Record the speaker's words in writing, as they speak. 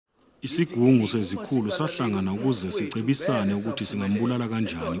Isigungu sezikhulu sahlangana ukuze sicebisane ukuthi singambulala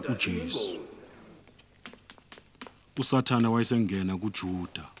kanjani uJesu. USathane wayesengena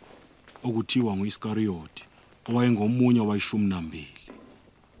kuJuda, okuthiwa nguIskariyoti, owayengomunye wayishumi nambili.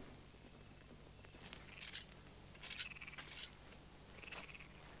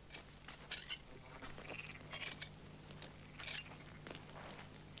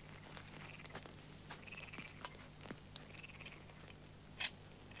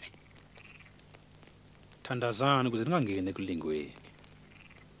 Thandazani ukuze ningangeni ekulingweni.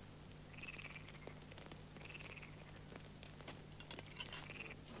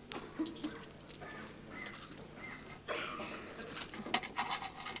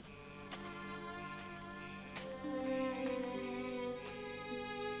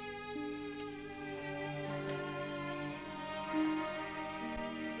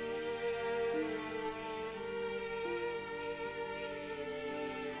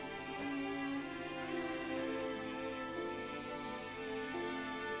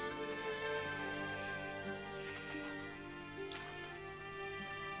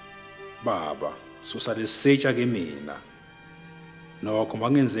 Baba, susa lesitsha ke mina. Nokho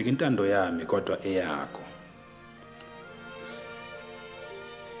mangenzeki intando yami kodwa eyakho.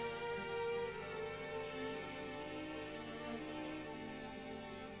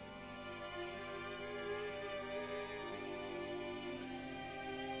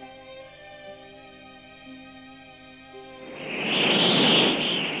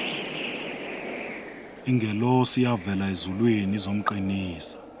 Ingelosi yavela ezulwini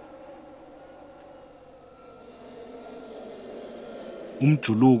izomqinisa.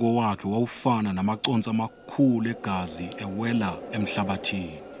 Umjuluko wakhe wawufana namaconsi amakhulu egazi ewela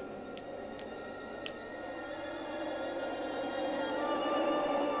emhlabathini.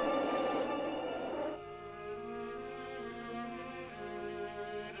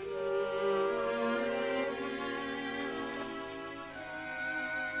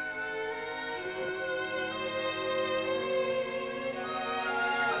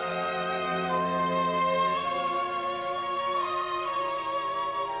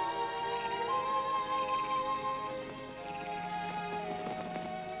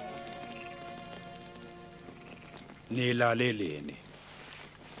 Nilaleleni.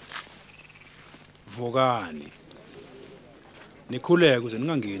 Vukani. Nikhuleke ukuze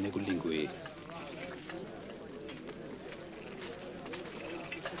ningangeni ekulingweni.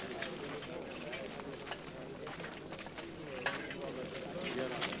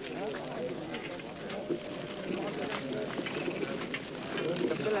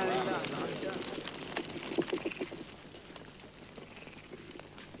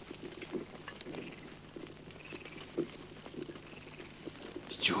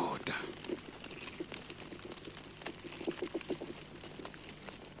 Judas.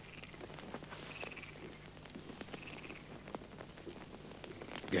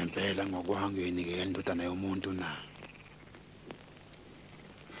 Ngempela ngokwami uyinikela indodana yomuntu na.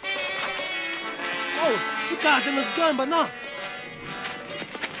 Nkosi, sigadle ngesikamba na.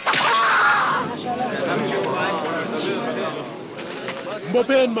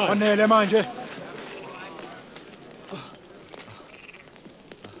 Mbopheni manje. Onele manje.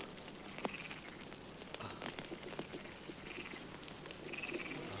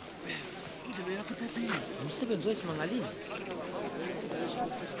 Umsebenzi wesimangaliso.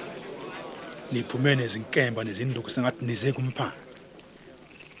 Niphume nezinkemba nezinduku sengathi nize kumphana.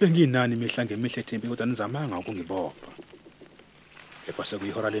 Benginani imihla ngemihla ethembi kodwa nizamanga ukungibopha. Kepha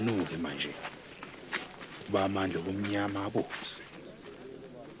sekuyihora lenuke manje. Kuba amandla obumnyama abusi.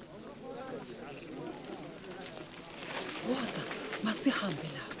 Woza, masihambe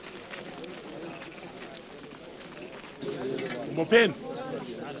lapha. Mbopheni.